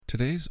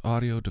Today's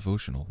audio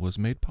devotional was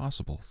made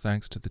possible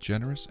thanks to the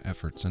generous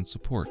efforts and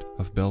support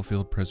of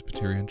Bellefield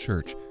Presbyterian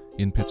Church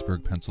in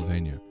Pittsburgh,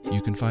 Pennsylvania.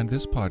 You can find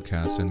this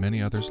podcast and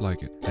many others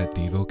like it at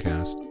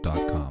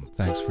Devocast.com.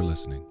 Thanks for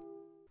listening.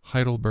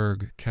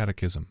 Heidelberg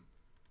Catechism.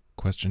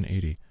 Question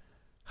 80.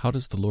 How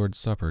does the Lord's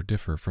Supper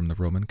differ from the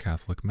Roman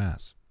Catholic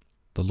Mass?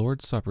 The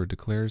Lord's Supper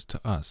declares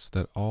to us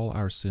that all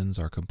our sins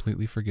are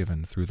completely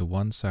forgiven through the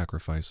one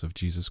sacrifice of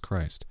Jesus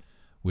Christ,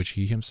 which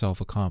he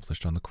himself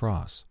accomplished on the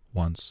cross,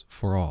 once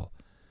for all.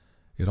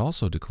 It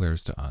also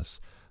declares to us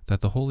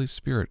that the Holy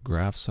Spirit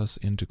grafts us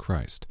into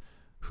Christ,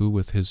 who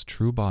with his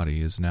true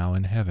body is now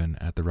in heaven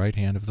at the right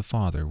hand of the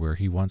Father, where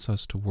he wants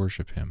us to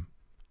worship him.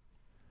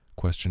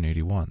 Question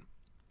 81.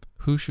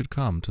 Who should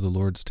come to the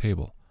Lord's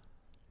table?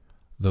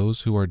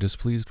 Those who are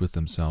displeased with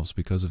themselves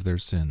because of their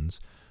sins,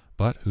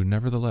 but who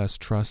nevertheless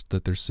trust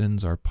that their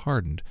sins are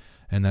pardoned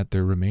and that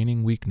their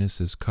remaining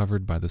weakness is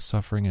covered by the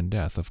suffering and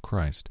death of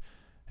Christ,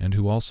 and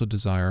who also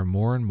desire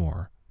more and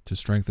more to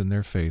strengthen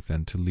their faith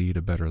and to lead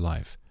a better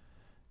life.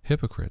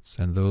 Hypocrites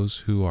and those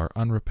who are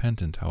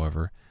unrepentant,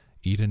 however,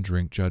 eat and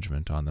drink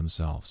judgment on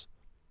themselves.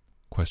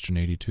 Question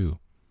 82.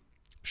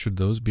 Should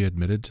those be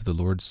admitted to the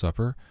Lord's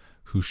Supper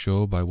who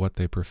show by what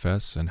they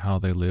profess and how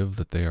they live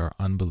that they are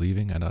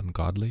unbelieving and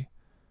ungodly?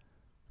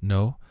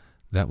 No,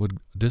 that would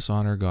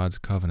dishonor God's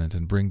covenant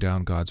and bring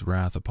down God's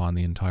wrath upon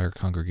the entire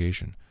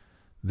congregation.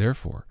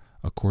 Therefore,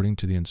 according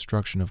to the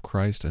instruction of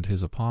Christ and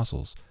his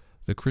apostles,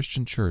 the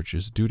Christian Church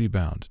is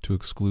duty-bound to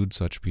exclude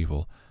such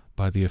people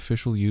by the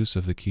official use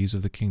of the keys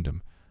of the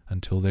kingdom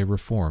until they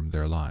reform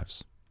their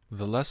lives.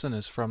 The lesson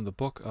is from the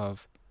book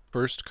of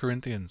 1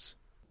 Corinthians.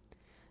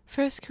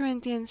 1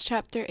 Corinthians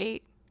chapter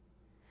 8.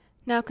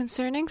 Now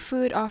concerning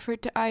food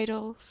offered to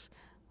idols,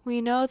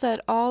 we know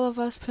that all of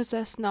us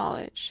possess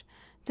knowledge.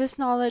 This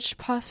knowledge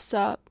puffs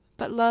up,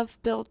 but love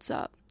builds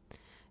up.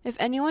 If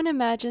anyone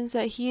imagines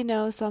that he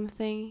knows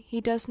something, he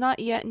does not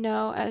yet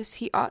know as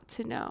he ought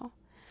to know.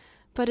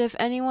 But if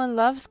anyone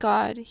loves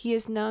God, he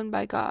is known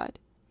by God.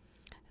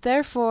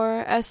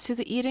 Therefore, as to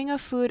the eating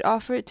of food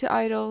offered to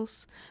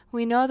idols,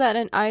 we know that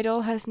an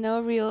idol has no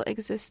real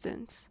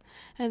existence,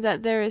 and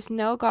that there is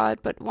no God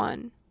but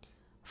one.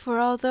 For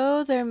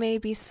although there may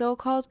be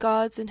so-called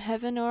gods in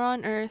heaven or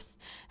on earth,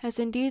 as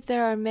indeed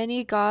there are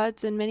many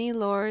gods and many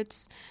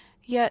lords,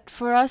 yet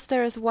for us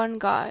there is one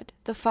God,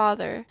 the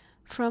Father,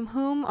 from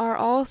whom are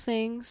all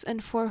things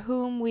and for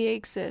whom we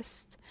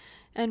exist,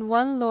 and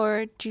one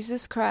Lord,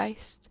 Jesus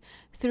Christ,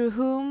 through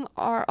whom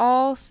are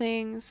all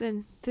things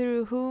and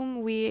through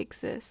whom we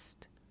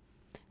exist.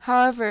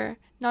 However,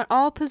 not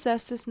all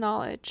possess this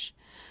knowledge,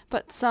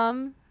 but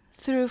some,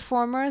 through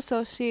former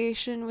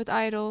association with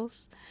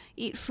idols,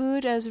 eat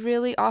food as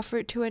really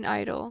offered to an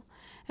idol,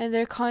 and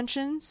their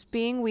conscience,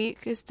 being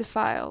weak, is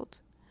defiled.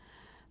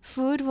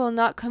 Food will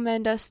not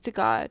commend us to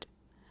God.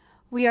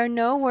 We are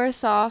no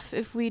worse off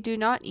if we do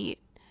not eat,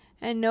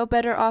 and no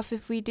better off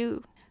if we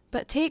do.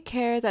 But take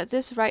care that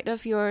this right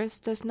of yours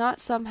does not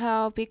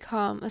somehow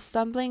become a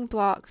stumbling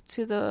block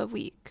to the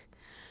weak.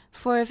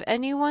 For if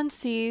anyone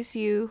sees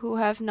you who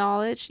have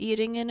knowledge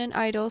eating in an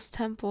idol's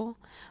temple,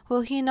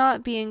 will he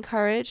not be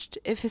encouraged,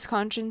 if his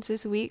conscience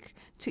is weak,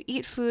 to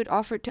eat food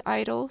offered to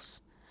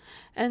idols?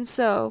 And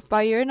so,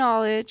 by your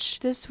knowledge,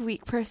 this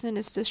weak person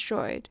is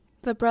destroyed,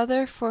 the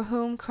brother for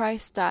whom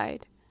Christ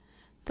died.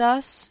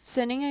 Thus,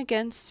 sinning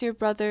against your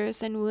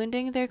brothers and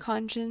wounding their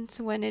conscience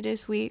when it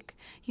is weak,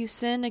 you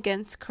sin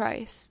against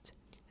Christ.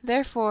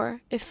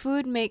 Therefore, if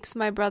food makes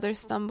my brother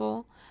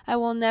stumble, I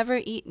will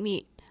never eat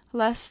meat,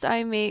 lest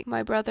I make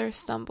my brother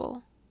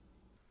stumble.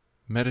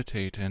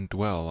 Meditate and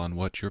dwell on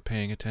what you're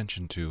paying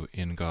attention to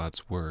in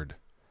God's Word.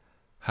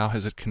 How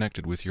has it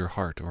connected with your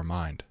heart or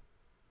mind?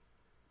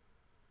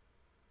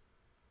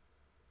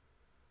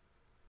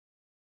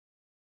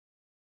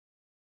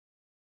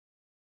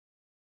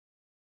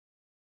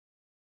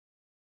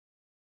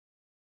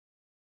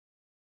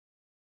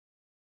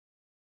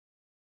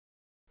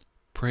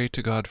 Pray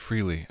to God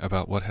freely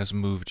about what has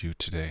moved you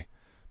today.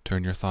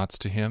 Turn your thoughts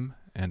to him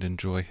and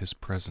enjoy his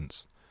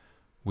presence.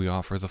 We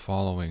offer the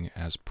following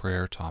as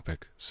prayer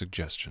topic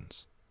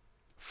suggestions.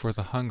 For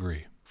the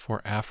hungry,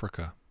 for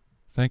Africa.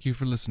 Thank you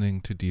for listening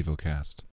to Devocast.